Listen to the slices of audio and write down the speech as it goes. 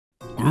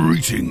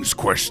Greetings,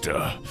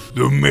 Quester.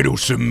 The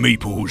Meddlesome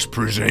Meeples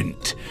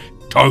present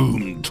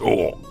Tome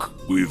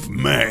Talk with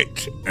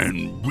Matt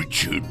and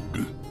Richard.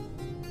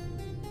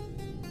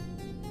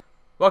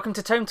 Welcome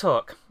to Tome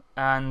Talk,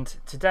 and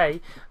today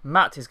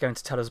Matt is going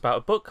to tell us about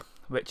a book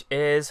which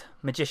is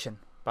Magician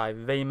by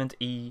Raymond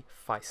E.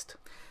 Feist.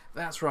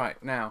 That's right.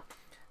 Now,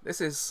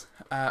 this is,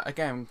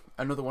 again,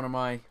 another one of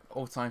my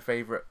all-time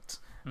favourite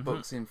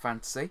books in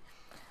fantasy.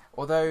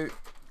 Although,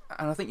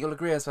 and I think you'll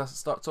agree as I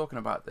start talking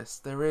about this,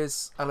 there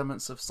is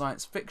elements of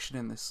science fiction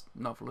in this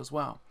novel as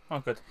well. Oh,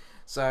 good.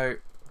 So,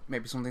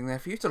 maybe something there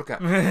for you to look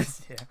at. Yeah.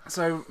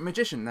 So,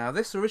 Magician. Now,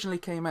 this originally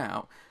came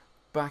out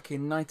back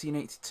in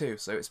 1982,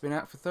 so it's been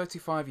out for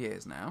 35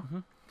 years now.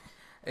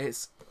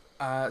 It's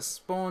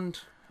spawned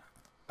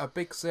a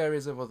big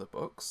series of other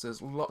books.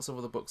 There's lots of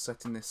other books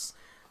set in this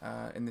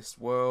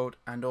world,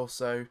 and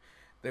also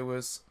there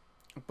was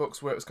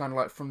books where it was kind of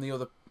like from the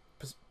other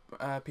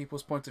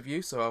people's point of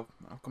view, so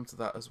I'll come to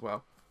that as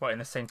well. What, in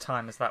the same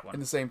time as that one? In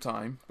the same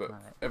time, but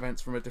Right.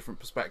 events from a different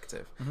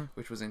perspective,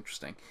 which was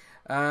interesting.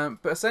 But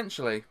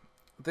essentially,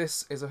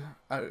 this is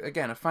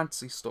again a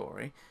fantasy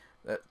story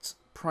that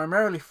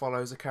primarily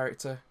follows a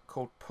character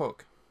called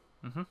Pug.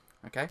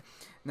 Okay,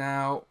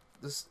 now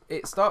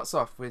it starts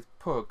off with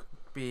Pug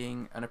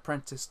being an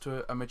apprentice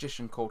to a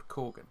magician called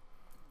Kurgan.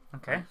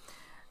 Okay.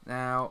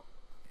 Now,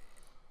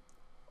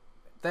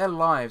 their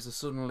lives are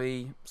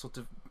suddenly sort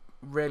of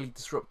really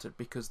disrupted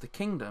because the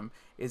kingdom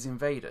is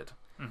invaded,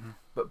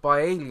 but by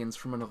aliens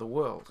from another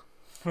world.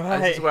 Right.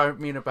 This is what I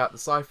mean about the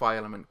sci-fi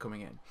element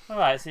coming in.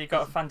 Alright, so you've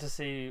got a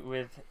fantasy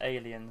with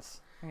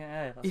aliens.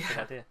 Yeah, that's a good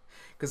idea.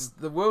 Because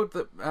the world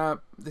that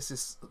this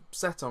is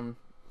set on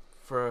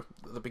for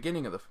the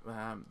beginning of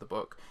the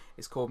book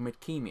is called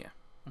Midkemia.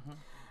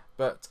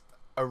 But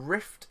a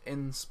rift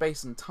in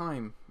space and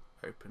time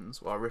opens,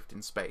 or a rift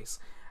in space,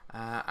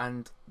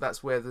 and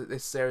that's where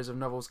this series of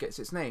novels gets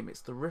its name. It's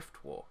the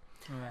Riftwar.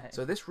 Right.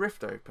 So this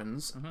rift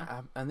opens,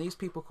 and these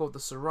people called the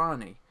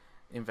Serani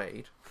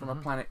invade from a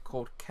planet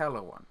called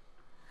Kelawan.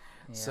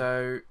 Yeah.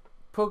 So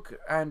Pug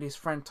and his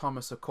friend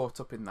Thomas are caught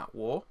up in that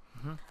war.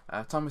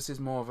 Thomas is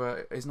more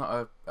of is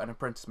not an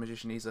apprentice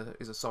magician. He's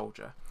a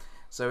soldier.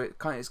 So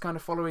it's kind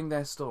of following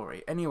their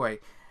story. Anyway,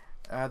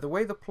 the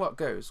way the plot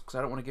goes, because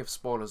I don't want to give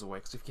spoilers away,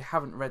 because if you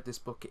haven't read this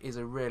book, it is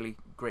a really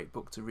great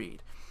book to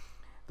read.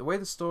 The way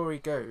the story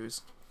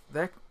goes,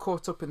 they're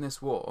caught up in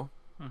this war,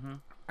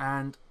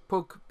 and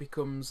Pug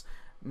becomes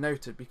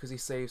noted because he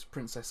saves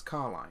Princess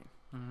Carline,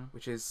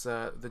 which is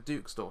the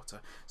Duke's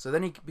daughter. So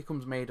then he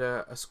becomes made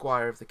a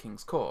squire of the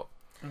King's court.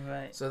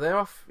 Right. So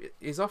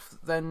he's off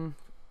then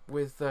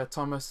with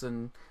Thomas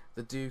and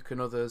the Duke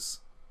and others,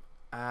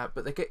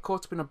 but they get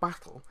caught up in a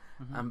battle,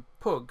 and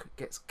Pug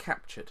gets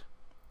captured.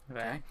 Right.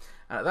 Okay?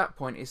 And at that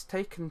point, he's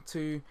taken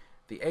to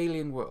the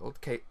alien world,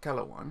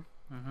 Kelawan.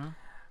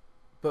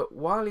 But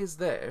while he's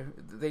there,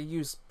 they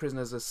use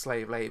prisoners as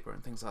slave labour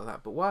and things like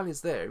that. But while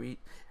he's there,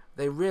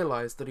 they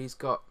realise that he's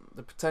got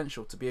the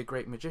potential to be a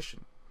great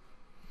magician.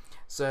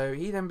 So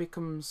he then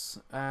becomes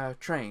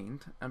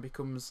trained and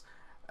becomes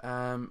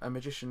a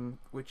magician,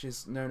 which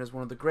is known as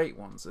one of the Great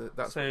Ones.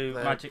 So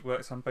magic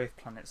works on both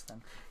planets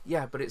then?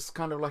 Yeah, but it's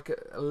kind of like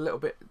a little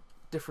bit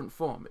different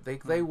form.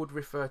 They would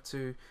refer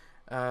to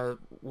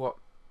what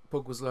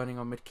Pug was learning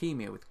on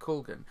Midkemia with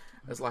Kurgan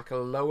as like a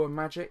lower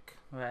magic.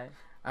 Right.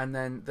 And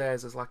then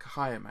theirs is like a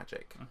higher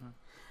magic.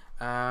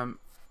 But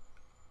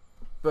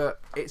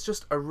it's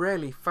just a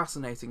really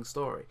fascinating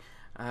story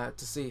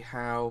to see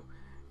how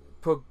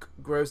Pug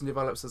grows and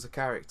develops as a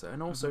character,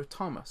 and also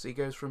Thomas. He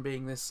goes from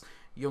being this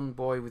young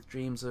boy with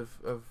dreams of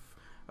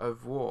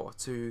war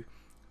to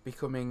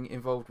becoming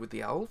involved with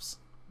the elves.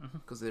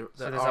 Because So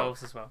there's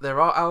elves as well.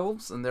 There are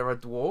elves and there are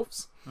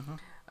dwarves.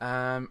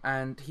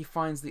 And he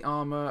finds the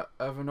armour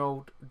of an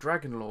old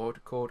dragon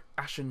lord called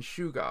Ashen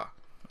Shugar.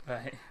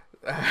 Right.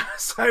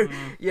 So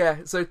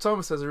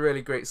Thomas has a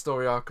really great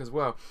story arc as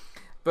well.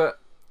 But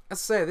as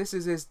I say, this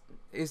is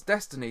his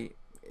destiny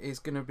is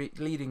going to be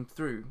leading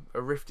through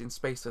a rift in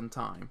space and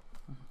time.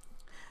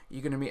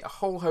 You're going to meet a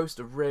whole host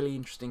of really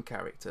interesting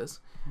characters.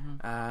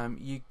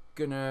 You're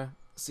going to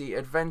see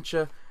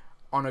adventure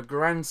on a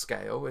grand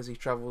scale as he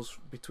travels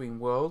between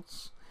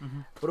worlds.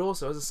 But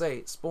also, as I say,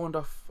 it spawned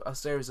off a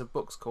series of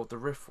books called the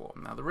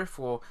Riftwar. Now, the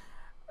Riftwar,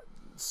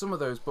 some of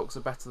those books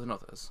are better than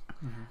others.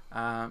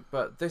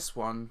 But this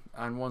one,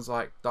 and ones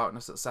like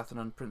Darkness at Saturn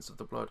and Prince of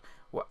the Blood,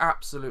 were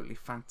absolutely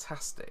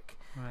fantastic.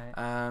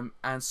 Right.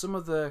 And some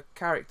of the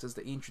characters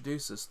that he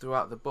introduces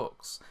throughout the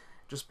books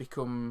just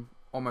become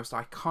almost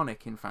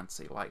iconic in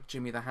fantasy, like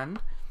Jimmy the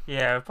Hand.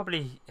 Yeah, I've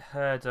probably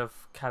heard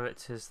of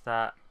characters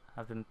that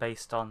have been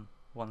based on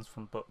ones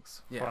from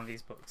books, from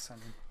these books.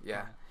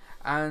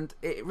 And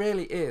it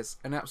really is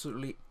an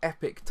absolutely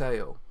epic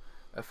tale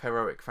of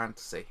heroic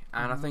fantasy.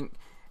 And I think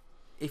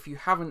if you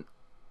haven't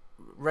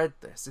read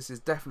this is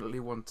definitely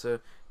one to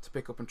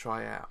pick up and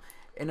try out.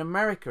 In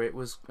America, it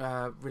was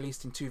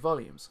released in 2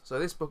 volumes. So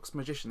this book's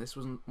Magician. This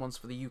was once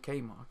for the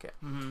UK market.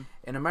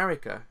 In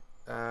America,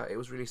 it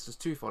was released as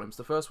 2 volumes.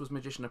 The first was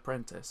Magician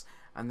Apprentice,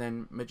 and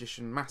then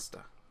Magician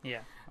Master.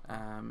 Yeah.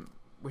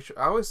 which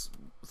I always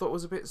thought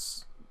was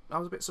I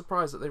was a bit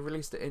surprised that they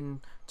released it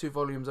in 2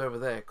 volumes over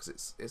there,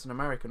 because it's an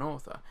American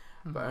author,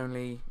 but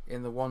only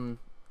in the 1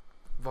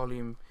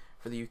 volume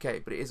for the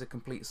UK. But it is a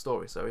complete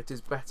story, so it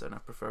is better, and I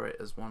prefer it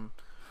as one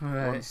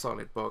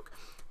solid book.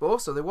 But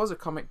also there was a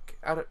comic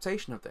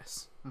adaptation of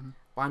this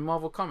by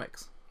Marvel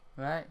Comics.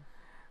 Right.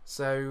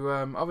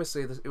 So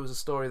obviously it was a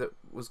story that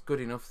was good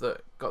enough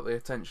that got the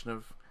attention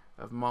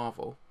of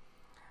Marvel.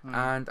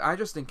 And I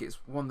just think it's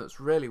one that's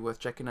really worth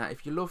checking out.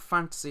 If you love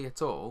fantasy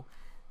at all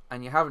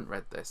and you haven't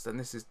read this, then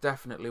this is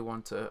definitely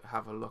one to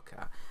have a look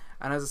at.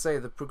 And as I say,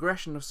 the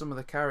progression of some of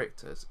the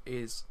characters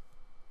is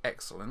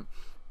excellent.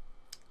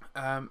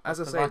 As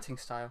I say, writing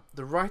style.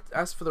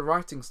 As for the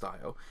writing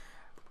style,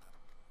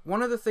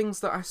 one of the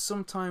things that I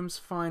sometimes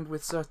find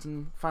with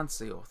certain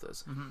fantasy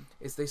authors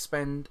is they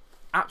spend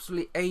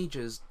absolutely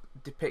ages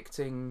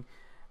depicting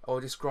or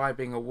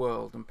describing a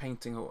world and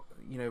painting,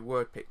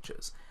 word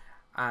pictures.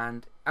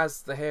 And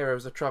as the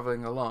heroes are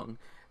travelling along,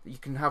 you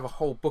can have a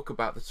whole book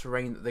about the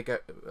terrain that they go.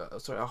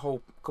 A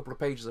whole couple of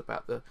pages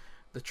about the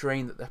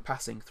terrain that they're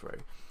passing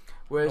through.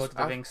 Whereas Lord of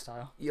the Rings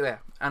style. Yeah,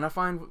 and I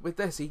find with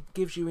this, he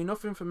gives you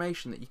enough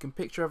information that you can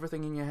picture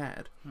everything in your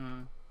head,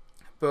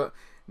 but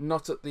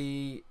not at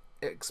the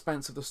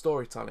expense of the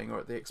storytelling or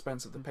at the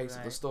expense of the pace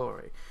of the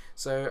story.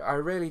 So I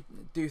really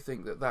do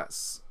think that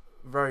that's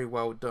very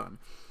well done.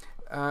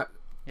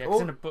 Yeah,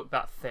 because in a book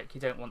that thick, you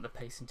don't want the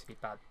pacing to be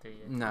bad, do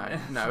you?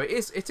 No, it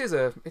is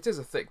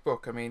a thick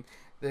book. I mean,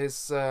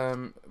 there's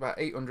about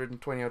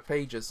 820 odd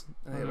pages,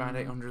 around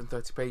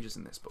 830 pages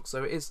in this book,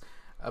 so it is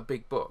a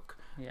big book.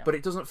 Yeah. But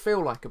it doesn't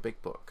feel like a big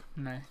book.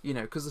 No.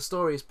 Because the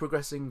story is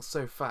progressing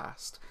so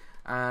fast,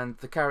 and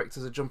the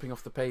characters are jumping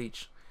off the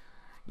page.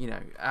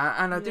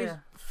 And I do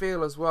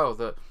feel as well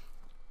that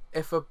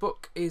if a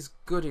book is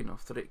good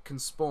enough that it can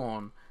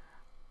spawn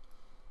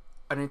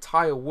an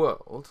entire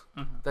world,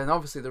 then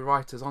obviously the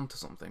writer's onto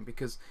something,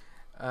 because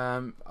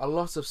a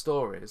lot of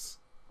stories,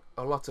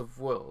 a lot of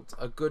worlds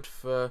are good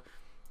for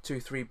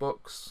 2-3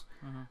 books,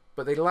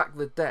 but they lack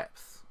the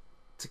depth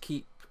to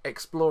keep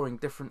exploring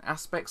different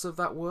aspects of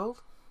that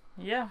world.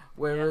 Yeah.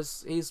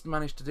 Whereas he's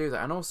managed to do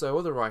that. And also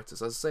other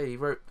writers, as I say, he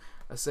wrote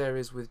a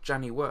series with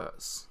Janny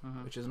Wirtz,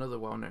 which is another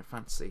well-known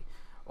fantasy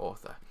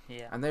author.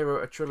 Yeah. And they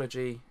wrote a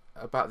trilogy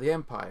about the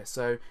Empire,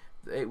 so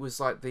it was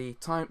like the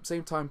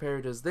same time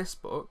period as this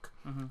book,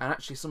 and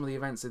actually some of the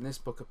events in this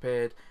book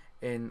appeared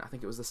in, I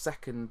think it was the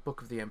 2nd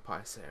book of the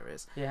Empire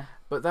series. Yeah.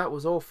 But that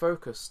was all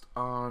focused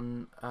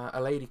on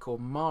a lady called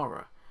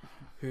Mara,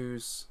 who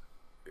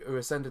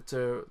ascended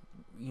to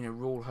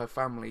rule her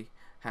family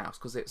house,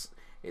 because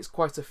it's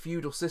quite a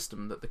feudal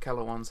system that the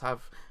Kellawans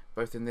have,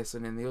 both in this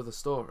and in the other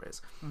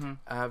stories.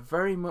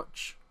 Very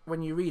much,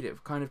 when you read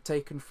it, kind of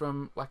taken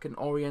from like an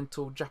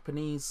Oriental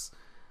Japanese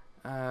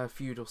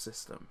feudal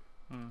system.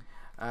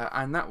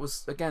 And that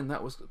was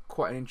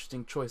quite an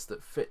interesting choice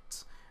that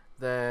fit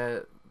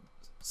their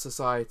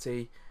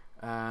society,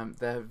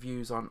 their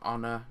views on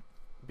honour,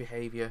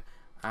 behaviour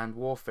and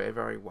warfare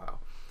very well.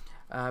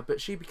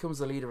 But she becomes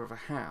the leader of a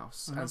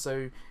house, and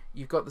so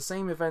you've got the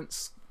same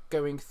events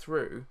going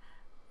through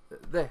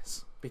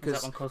this. Because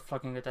is that one called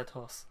Flogging a Dead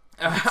Horse?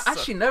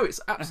 Actually, no, it's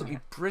absolutely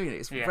brilliant.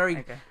 It's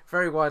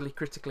very widely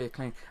critically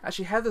acclaimed.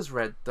 Actually, Heather's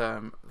read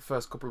the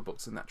first couple of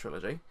books in that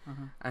trilogy,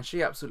 and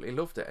she absolutely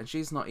loved it. And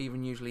she's not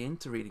even usually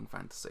into reading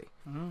fantasy,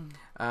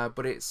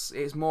 but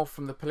it's more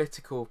from the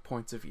political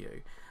point of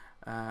view.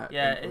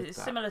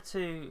 It's similar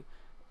to,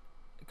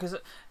 because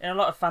in a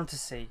lot of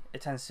fantasy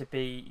it tends to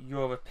be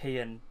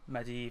European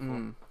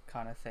medieval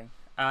kind of thing,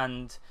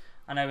 and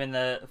I know in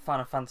the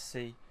Final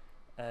Fantasy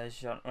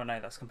genre, oh no,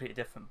 that's completely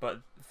different,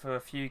 but for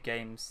a few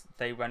games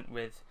they went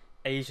with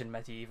Asian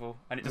medieval,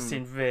 and it just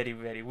seemed really,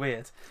 really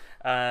weird,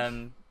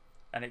 and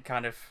it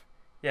kind of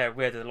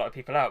weirded a lot of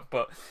people out.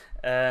 But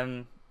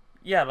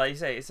like you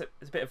say, it's a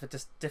bit of a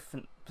just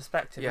different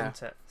perspective,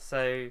 isn't it?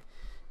 So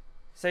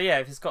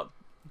if it's got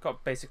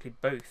basically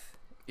both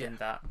in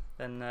that,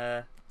 then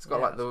it's got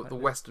like the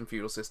Western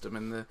feudal system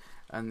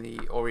and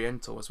the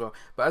Oriental as well.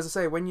 But as I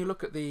say, when you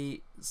look at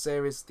the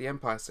series, the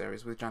Empire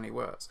series with Janny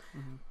Wirtz,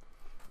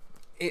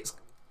 it's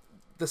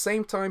the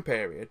same time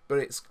period, but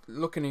it's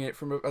looking at it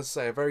from, as I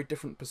say, a very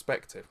different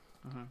perspective.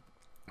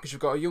 Because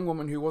you've got a young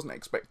woman who wasn't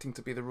expecting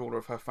to be the ruler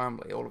of her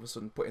family, all of a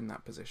sudden put in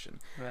that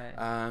position.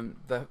 Right.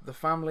 The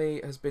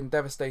family has been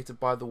devastated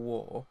by the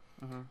war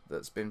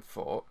that's been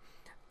fought,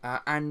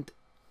 and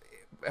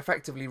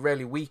effectively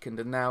really weakened,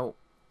 and now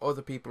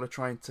other people are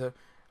trying to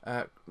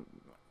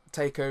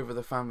take over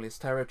the family's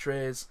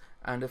territories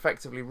and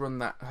effectively run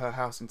her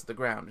house into the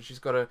ground. And she's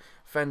got to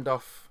fend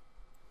off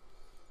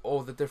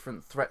all the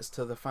different threats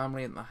to the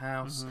family and the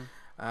house,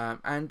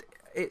 and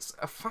it's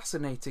a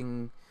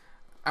fascinating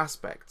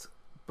aspect,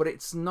 but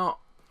it's not,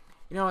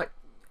 like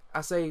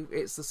I say,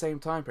 it's the same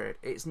time period.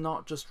 It's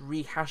not just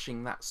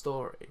rehashing that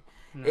story.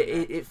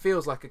 It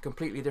feels like a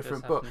completely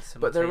different book,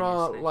 but there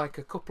are like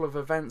a couple of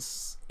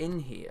events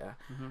in here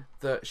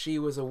that she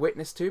was a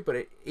witness to,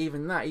 but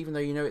even though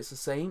it's the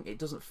same, it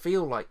doesn't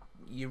feel like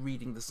you're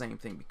reading the same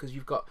thing, because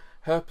you've got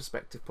her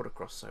perspective put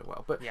across so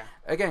well. But Yeah.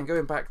 again,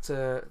 going back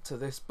to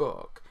this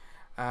book,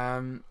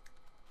 it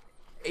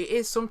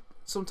is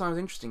sometimes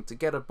interesting to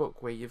get a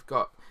book where you've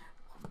got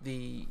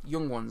the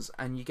young ones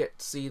and you get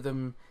to see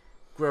them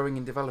growing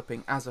and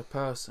developing as a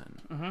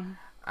person. Mm-hmm.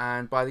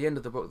 And by the end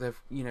of the book,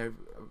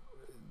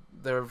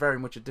 they're very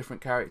much a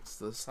different character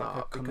to the start,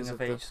 Like a coming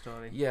of age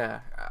story.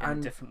 Yeah, In and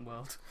a different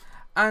world.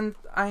 and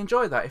I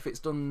enjoy that if it's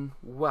done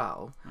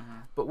well. Mm-hmm.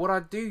 But what I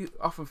do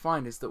often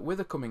find is that with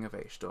a coming of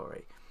age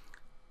story,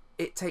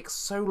 it takes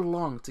so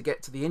long to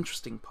get to the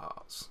interesting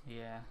parts.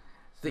 Yeah.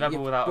 That Rebel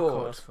you're without bored.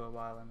 a cause for a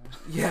while, and then,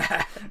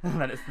 Yeah,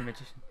 and then it's the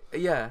magician.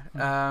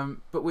 yeah.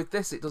 But with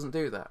this, it doesn't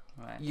do that.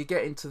 Right. You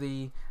get into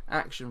the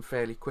action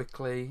fairly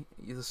quickly.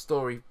 The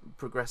story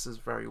progresses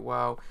very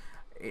well.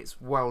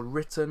 It's well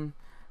written,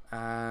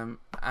 and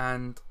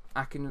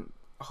I can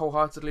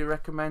wholeheartedly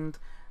recommend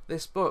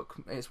this book.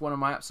 It's one of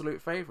my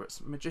absolute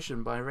favourites,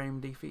 Magician by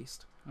Raymond E.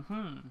 Feist.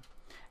 Mm-hmm.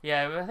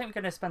 Yeah, I think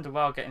we're going to spend a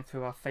while getting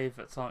through our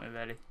favourites, aren't we,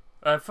 really?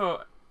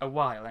 For a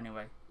while,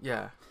 anyway.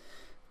 Yeah.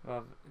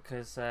 Well,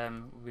 because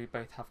we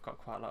both have got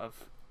quite a lot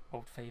of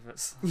old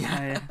favourites.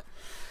 Yeah.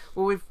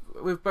 Well,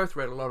 we've both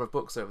read a lot of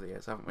books over the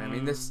years, haven't we? I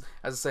mean, this,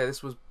 as I say,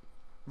 this was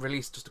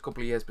released just a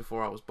couple of years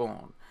before I was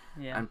born,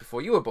 and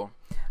before you were born.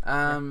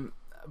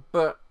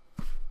 But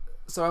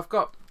so I've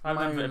got. I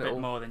remember it a little...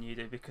 bit more than you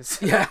do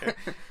because a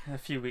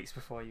few weeks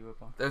before you were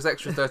born. Those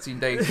extra 13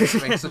 days which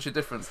make such a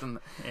difference, doesn't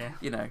it? Yeah.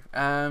 You know.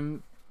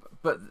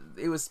 But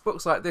it was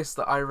books like this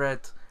that I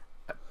read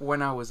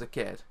when I was a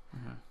kid,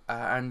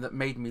 and that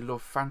made me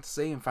love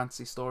fantasy and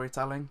fantasy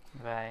storytelling.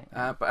 Right.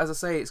 But as I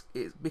say, it's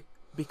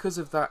because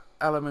of that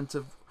element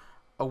of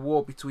a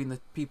war between the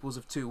peoples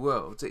of two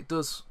worlds. It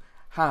does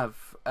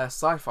have a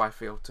sci-fi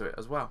feel to it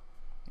as well.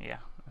 Yeah,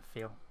 I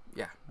feel.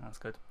 Yeah, that's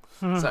good.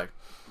 So,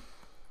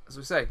 as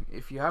we say,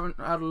 if you haven't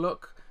had a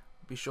look,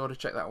 be sure to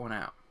check that one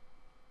out.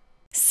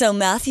 So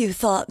Matthew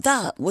thought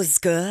that was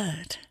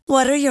good.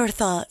 What are your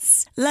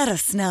thoughts? Let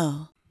us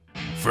know.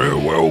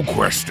 Farewell,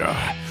 Quester.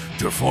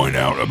 To find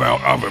out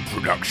about other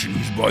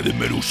productions by the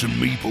Meddlesome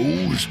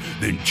Meeples,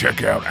 then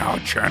check out our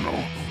channel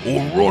or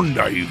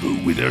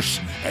rendezvous with us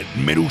at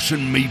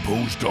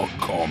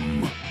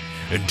meddlesomemeeples.com.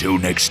 Until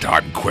next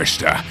time,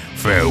 Quester,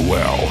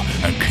 farewell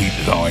and keep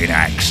thine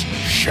axe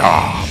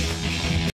sharp.